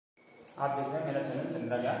आप देख रहे हैं मेरा चैनल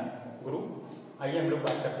चंद्रा ज्ञान गुरु। आइए हम लोग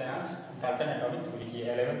बात करते हैं आज डाल्टन एटॉमिक थ्योरी की।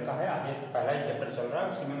 11th का है, आगे पहला ही चैप्टर चल रहा है,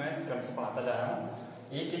 उसी में मैं क्रम से पढ़ाता जा रहा हूँ।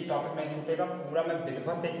 एक एक टॉपिक नहीं छूटेगा, पूरा मैं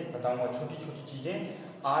विधिवत एक एक बताऊंगा, छोटी छोटी चीजें,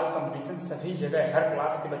 ऑल कंपटीशन सभी जगह, हर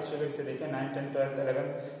क्लास के बच्चे अगर इसे देखें 9, 10, 12, 11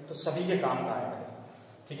 तो सभी के काम का आएगा।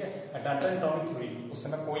 ठीक है। डाल्टन एटॉमिक थ्योरी उस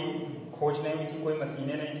समय कोई खोज नहीं हुई थी, कोई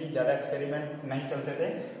मशीनें नहीं थी, ज्यादा एक्सपेरिमेंट नहीं चलते थे।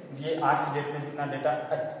 ये आज की डेट में जितना डेटा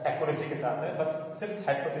एक्यूरेसी के साथ है, बस सिर्फ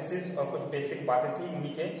हाइपोथेसिस और कुछ बेसिक बातें थी,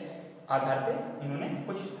 उन्हीं के आधार पे इन्होंने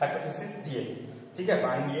कुछ हाइपोथेसिस दिए। ठीक है,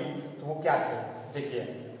 मान लिए तो वो क्या थे देखिए।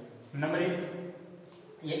 नंबर 1,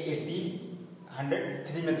 ये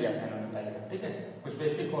 1803 में दिया था इन्होंने पहले। ठीक है, कुछ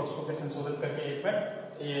बेसिक और उसको फिर संशोधित करके एक बार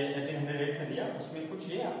 1808 में दिया, उसमें कुछ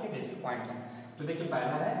ये आपके बेसिक पॉइंट हैं। तो देखिए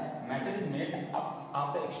पहला है, matter is made up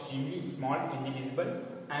of the extremely small indivisible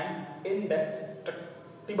and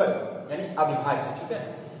इंडेस्ट्रक्टिबल, यानी अविभाज्य। ठीक है,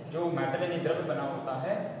 जो मैटर यानी द्रव्य बना होता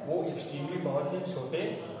है वो एक्सट्रीमली बहुत ही छोटे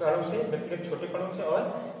कणों से, व्यक्तिगत छोटे कणों से और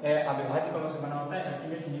अविभाज्य कणों से बना होता है।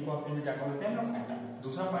 अल्टीमेट इन्हीं को अपने क्या बोलते हैं हम लोग, एटम।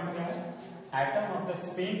 दूसरा पॉइंट क्या है, atom of the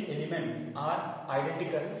same element are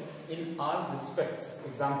identical in all respects,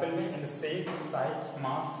 example में in the same size,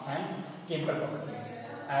 mass and chemical properties.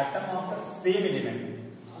 Atom of the same element,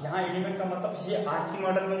 यहाँ एलिमेंट का मतलब ये आज की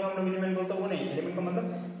मॉडल में जो हम लोग एलिमेंट बोलते हैं वो नहीं। एलिमेंट का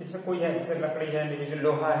मतलब जैसे कोई है, जैसे लकड़ी है, इंडिविजुअल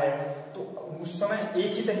लोहा है, तो उस समय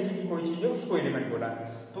एक ही तरीके की कोई चीज है उसको एलिमेंट बोला है।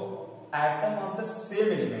 तो atom of the same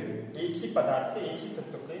element, एक ही पदार्थ के, एक ही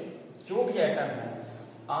तत्व के जो भी एटम है,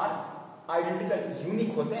 आर आइडेंटिकल,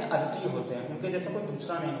 यूनिक होते हैं, अद्वितीय होते हैं, उनके जैसा कोई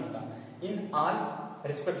दूसरा नहीं होता। इन ऑल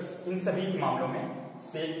रिस्पेक्ट्स, इन सभी मामलों में,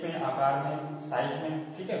 शेप में, आकार में, साइज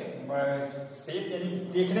में। ठीक है, शेप यानी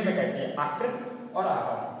देखने में कैसी है, आकृति और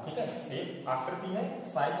आकार। ठीक है, शेप आकृति है,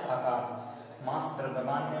 साइज आकार, मास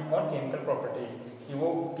द्रव्यमान में, और केमिकल प्रॉपर्टीज कि वो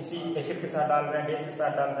किसी एसिड के साथ डाल रहे हैं, बेस के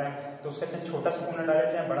साथ डाल रहे हैं, तो उसका चाहे छोटा सा गुण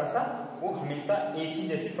डाले चाहे बड़ा सा, वो हमेशा एक ही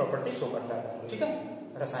जैसी प्रॉपर्टी शो करता था। ठीक है,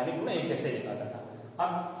 रासायनिक गुण एक जैसे ही आता था।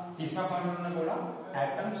 अब तीसरा पॉइंट उन्होंने बोला,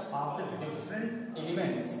 atoms of the different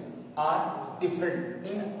elements are different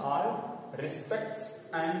in all respects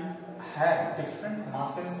and have different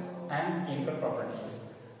masses and chemical properties.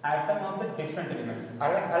 Atom of the different elements,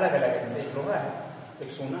 अलग अलग है, जैसे एक लोहा है,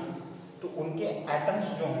 एक सोना, तो उनके एटम्स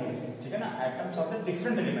जो होंगे, ठीक है ना, atoms of the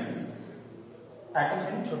different elements, atoms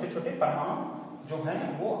यानी छोटे छोटे परमाणु जो हैं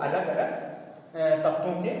वो अलग अलग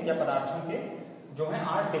तत्वों के या पदार्थों के जो हैं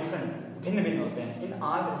आर डिफरेंट, भिन्न भिन्न होते हैं, इन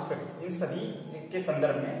ऑल रिस्पेक्ट्स, इन सभी के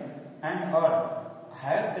संदर्भ में, एंड और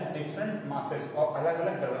have the different masses, और अलग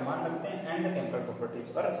अलग द्रव्यमान रखते हैं, and the chemical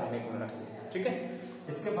properties, और रासायनिक गुण रखते हैं। ठीक है,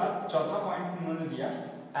 इसके बाद चौथा पॉइंट उन्होंने दिया,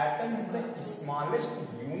 atom is the smallest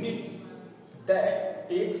unit that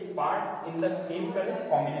takes part in the chemical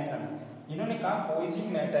combination। इन्होंने कहा कोई भी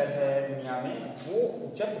मैटर है दुनिया में, वो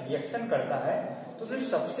जब रिएक्शन करता है तो उसमें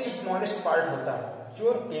सबसे स्मॉलेस्ट पार्ट होता है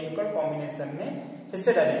जो केमिकल कॉम्बिनेशन में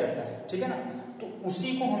हिस्सेदारी करता है। ठीक है ना, तो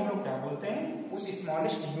उसी को हम लोग क्या बोलते हैं, उस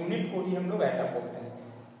स्मॉलेस्ट यूनिट को ही हम लोग एटम बोलते हैं।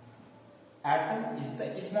 Atom is the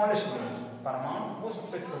smallest unit, परमाणु वो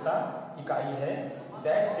सबसे छोटा इकाई है,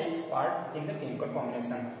 that takes part in the chemical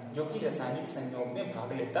combination, जो कि रासायनिक संयोग में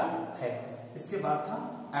भाग लेता है। इसके बाद था,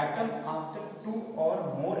 एटम ऑफ द 2 और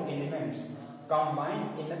more elements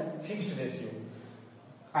combined in a fixed ratio.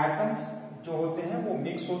 Atoms जो होते हैं वो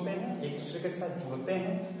मिक्स होते हैं, एक दूसरे के साथ जुड़ते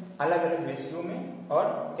हैं अलग अलग रेशियो में, और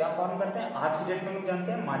क्या फॉर्म करते हैं, आज की डेट में लोग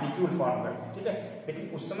जानते हैं मॉलिक्यूल फॉर्म करते हैं। ठीक है, लेकिन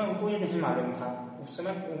उस समय उनको ये नहीं मालूम था, उस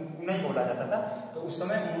समय नहीं बोला जाता था, तो उस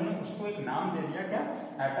समय उन्होंने उसको एक नाम दे दिया, क्या,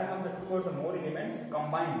 एटम ऑफ द 2 और the more elements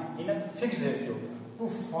combined in a fixed ratio two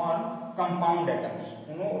form compound atoms.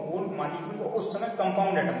 वो मॉलिक्यूल को उस समय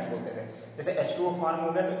कंपाउंड एटम्स बोलते थे। जैसे H2O फॉर्म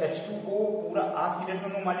हो गया तो H2O पूरा आज की डेट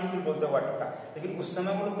में लोग मॉलिक्यूल बोलते हैं वाटर का, लेकिन उस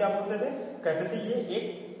समय वो लोग क्या बोलते थे, कहते थे ये एक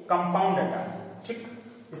कंपाउंड एटम है। ठीक,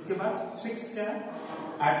 इसके बाद 6 क्या है,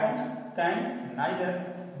 atoms can neither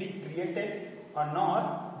be created और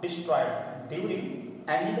not destroyed during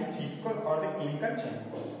any the physical और द केमिकल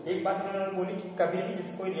चेंज। एक बात उन्होंने बोली कि कभी भी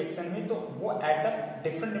जिस कोई रिएक्शन में तो वो एटम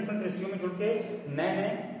डिफरेंट रेशियो में जुड़ के नए नए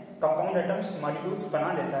कंपाउंड एटम्स मॉलिक्यूल्स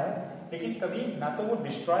बना लेता है, लेकिन कभी ना तो वो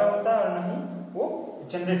डिस्ट्रॉय होता है और ना ही वो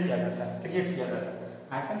जनरेट किया जाता है, क्रिएट किया जाता है।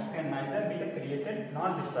 Atoms can neither be the created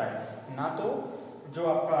not destroyed, ना तो जो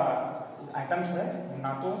आपका एटम्स है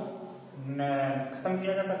ना तो खत्म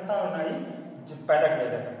किया जा सकता है और ना ही पैदा किया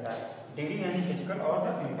जा सकता है, ड्यूरिंग यानी फिजिकल और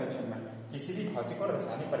द केमिकल चेंज, किसी भी भौतिक और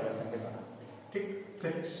रासायनिक परिवर्तन के द्वारा। ठीक,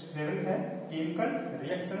 फिर 7th है, chemical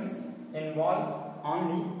reactions involve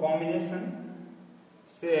only combination,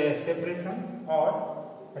 separation और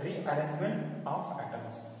rearrangement of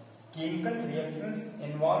atoms. Chemical reactions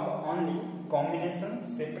involve only combination,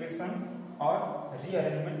 separation और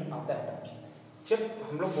रीअरेंजमेंट ऑफ द एटम्स। जब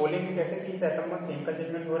हम लोग बोलेंगे कैसे कि इस एटम में केमिकल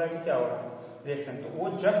चेंजमेंट हो रहा है कि क्या हो रहा है, रिएक्शन, तो वो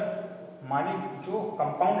जब जो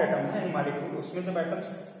कंपाउंड एटम है मॉलिक्यूल, उसमें जब एटम्स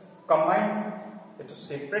कंबाइंड या तो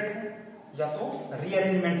सेपरेट हो या तो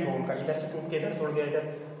रीअरेंजमेंट हो, उनका इधर से टूट के इधर जुड़ गया इधर,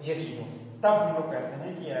 ये चीज हो, तब हम लोग कहते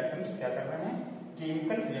हैं कि एटम्स क्या कर रहे हैं,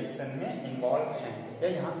 केमिकल रिएक्शन में इन्वॉल्व हैं या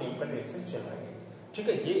यहाँ केमिकल रिएक्शन चल रही है। ठीक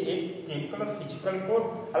है, ये एक केमिकल और फिजिकल को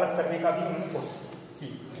अलग करने का भी उन्होंने कोशिश की।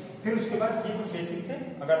 फिर उसके बाद ये कुछ बेसिक थे,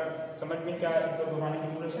 अगर समझ में क्या इनको दोहराने की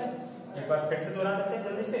जरूरत है, एक बार फिर से दोहरा देते हैं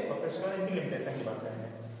जल्दी से, और फिर उसके बाद इनकी लिमिटेशन की बात करेंगे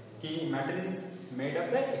कि मैटर इज मेड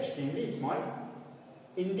अप है extremely small,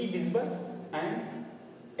 indivisible and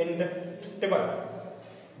indestructible,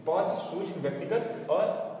 बहुत सूक्ष्म, व्यक्तिगत और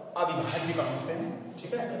अविभाज्य कण होते हैं।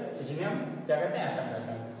 ठीक है, जिन्हें हम क्या कहते हैं, एटम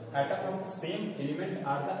कहते हैं। Atom of the same element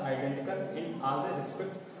are the identical in all the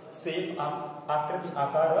respect, same आकृति,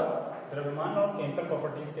 आकार और द्रव्यमान और केमिकल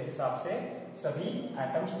प्रॉपर्टीज के हिसाब से सभी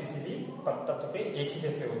एटम्स किसी भी तत्व के एक ही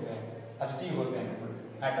जैसे होते हैं, अद्वितीय होते हैं।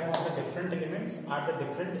 Atom of the different elements are the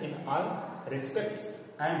different in all respects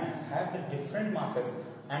and have the different masses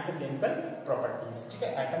and the chemical properties. ठीक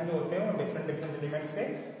है, एटम जो होते हैं वो डिफरेंट एलिमेंट्स से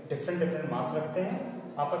डिफरेंट मास रखते हैं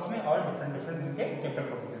आपस में, और डिफरेंट उनके केमिकल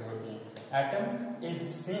प्रॉपर्टीज होती हैं। Atom is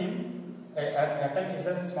the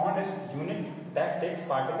smallest unit that takes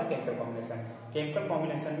part in the chemical combination. Chemical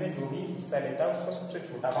combination में जो भी हिस्सा लेता है उसका सबसे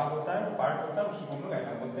छोटा भाग होता है, वो पार्ट होता है, उसी को हम लोग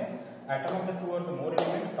एटम बोलते हैं। एटम ऑफ द टू और more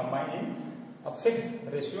elements combine in a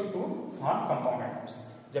fixed ratio two form compound atoms.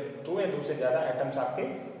 जब दो या दो से ज्यादा एटम्स आपके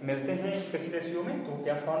मिलते हैं फिक्स रेशियो में, तो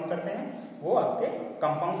क्या फॉर्म करते हैं, वो आपके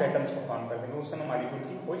कंपाउंड एटम्स को फॉर्म करते हैं। उस समय मॉलिक्यूल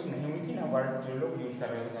की खोज नहीं हुई थी ना, वर्ड जो लोग यूज कर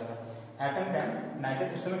रहे थे ज्यादा। एटम कैन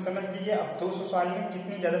नाइदर, उस समय समझ लीजिए अब 200 साल में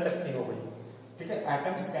कितनी ज्यादा तरक्की हो गई। ठीक है,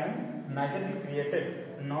 atoms can neither be created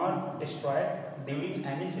nor destroyed during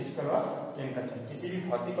any physical और केमिकल चेंज। किसी भी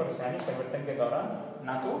भौतिक और रासायनिक परिवर्तन के दौरान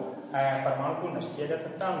ना तो परमाणु को नष्ट किया जा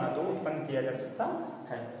सकता है, ना तो उत्पन्न किया जा सकता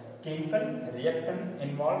है। Chemical reaction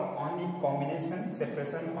involve only combination,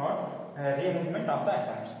 separation और रीअरेंजमेंट ऑफ द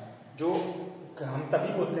एटम्स। जो हम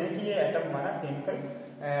तभी बोलते हैं कि ये एटम हमारा केमिकल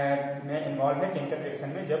में इन्वॉल्व है, केमिकल रिएक्शन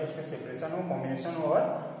में, जब उसमें सेपरेशन हो, कॉम्बिनेशन हो और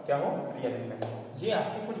क्या हो, रीअरेंजमेंट हो। ये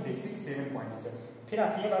आपके कुछ बेसिक 7 पॉइंट्स थे। फिर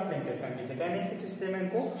आती है बात लिमिटेशन की। जगह नहीं थी तो इसलिए मैं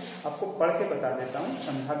इनको आपको पढ़ के बता देता हूँ,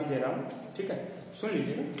 समझा भी दे रहा हूँ। ठीक है, सुन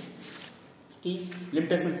लीजिए कि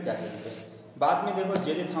लिमिटेशंस क्या है। बाद में देखो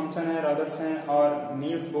जे थॉमसन है, रॉबर्ट्स हैं और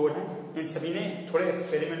नील्स बोर हैं, इन सभी ने थोड़े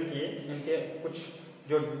एक्सपेरिमेंट किए, इनके कुछ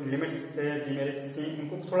जो लिमिट्स थे, डिमेरिट्स थी,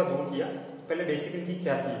 उनको थोड़ा दूर किया। पहले बेसिक इनकी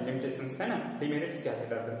क्या थी, लिमिटेशंस है ना, डिमेरिट्स क्या थे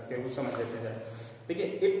डाल्टन्स के, वो समझ लेते हैं। देखिए,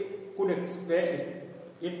 it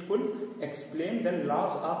could explain the laws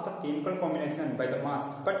of the chemical combination by the mass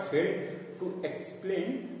but failed to explain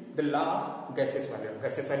the law of gases volume.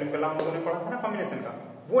 Gases volume का लॉ हम लोगों ने पढ़ा था ना कॉम्बिनेशन का,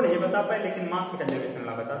 वो नहीं बता पाए, लेकिन मास का कंजर्वेशन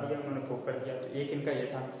लॉ बता दिया, उन्होंने प्रूव कर दिया। तो एक इनका ये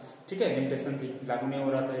था। ठीक है, लिमिटेशन थी, लागू नहीं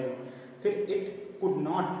हो रहा था ये। फिर it could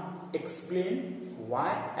not explain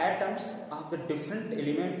why atoms of the different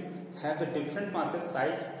elements have the different masses,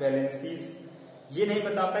 size, valencies. ये नहीं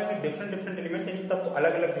बता पाए कि डिफरेंट एलिमेंट्स यानी तत्व तो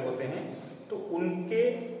अलग अलग जो होते हैं, तो उनके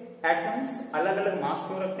एटम्स अलग अलग मास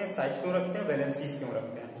क्यों रखते हैं, साइज क्यों रखते हैं, वैलेंसीज क्यों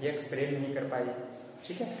रखते हैं, ये एक्सप्लेन नहीं कर पाई।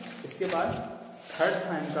 ठीक है, इसके बाद थर्ड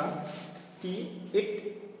था इनका कि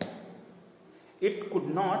it could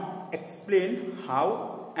not explain how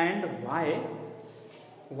and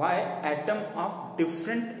why atom of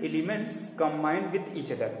different elements combine with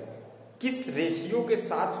each other. किस रेशियो के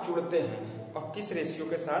साथ जुड़ते हैं और किस रेशियो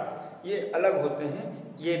के साथ ये अलग होते हैं,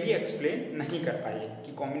 ये भी एक्सप्लेन नहीं कर पाए।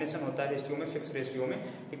 कि कॉम्बिनेशन होता है रेशियो में, फिक्स रेशियो में,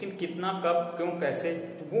 लेकिन कितना, कब, क्यों, कैसे,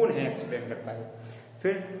 वो नहीं एक्सप्लेन कर पाए।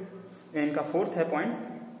 फिर इनका फोर्थ है point,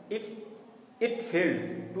 if it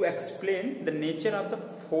failed to explain the nature of the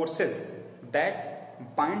forces that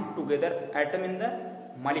bind together atom in the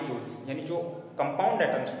molecules. यानी जो कंपाउंड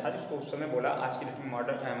एटम्स था, जिसको उस समय बोला, आज की डेट में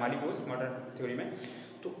मॉडर्न मॉलिक्यूल्स, मॉडर्न थ्योरी में,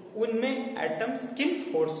 तो उनमें एटम्स किन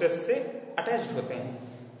फोर्सेस से अटैच्ड होते हैं,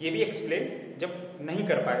 ये भी एक्सप्लेन जब नहीं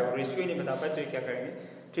कर पाए और रेशियो नहीं बता पाए, तो ये क्या करेंगे।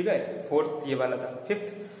 ठीक है, फोर्थ ये वाला था।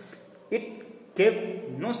 Fifth, it gave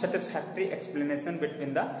no satisfactory explanation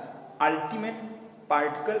between the ultimate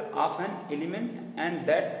particle of an element and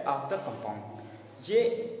that of the compound. ये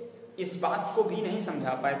इस बात को भी नहीं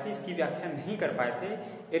समझा पाए थे, इसकी व्याख्या नहीं कर पाए थे।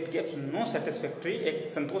 इट गिव्स नो सेटिस्फैक्टरी, एक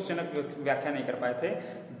संतोषजनक व्याख्या नहीं कर पाए थे,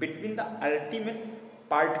 बिटवीन द अल्टीमेट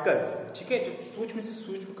पार्टिकल्स। ठीक है, जो सूक्ष्म से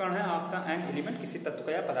सूक्ष्म कण है ऑफ द एन एलिमेंट, किसी तत्व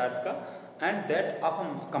का या पदार्थ का, and that of a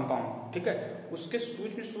compound, ठीक है, उसके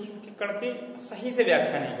सूक्ष्म के कण की सही से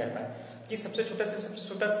व्याख्या नहीं कर पाए कि सबसे छोटा से सबसे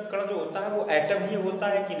छोटा कण जो होता है वो एटम ही होता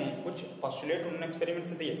है कि नहीं। कुछ पोस्टुलेट उन्होंने एक्सपेरिमेंट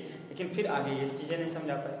से दिए, लेकिन फिर आगे ये चीजें नहीं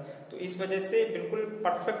समझा पाए। तो इस वजह से बिल्कुल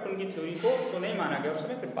परफेक्ट उनकी थ्योरी को तो नहीं माना गया उस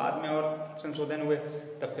समय। फिर बाद में और संशोधन हुए,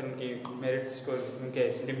 तब फिर उनकी मेरिट्स को, उनके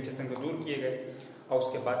लिमिटेशन को दूर किए गए, और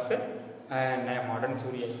उसके बाद फिर नया मॉडर्न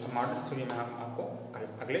थ्योरी है। मॉडर्न थ्योरी में हम आपको कल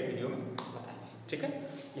अगले वीडियो में बताएंगे, ठीक है।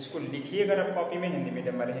 इसको लिखिएगा रफ कॉपी में, हिंदी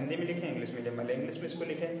मीडियम वाले हिंदी में लिखें, इंग्लिश मीडियम वाले इंग्लिश में इसको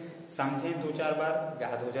लिखें, समझें 2-4 बार,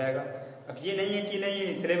 याद हो जाएगा। अब ये नहीं है कि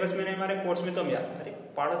नहीं सिलेबस में नहीं, हमारे कोर्स में तो हम याद, अरे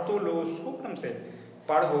पढ़ तो लो उसको, क्रम से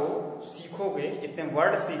पढ़ो, सीखोगे, इतने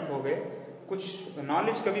वर्ड सीखोगे, कुछ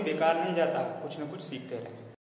नॉलेज कभी बेकार नहीं जाता, कुछ ना कुछ सीखते रहें।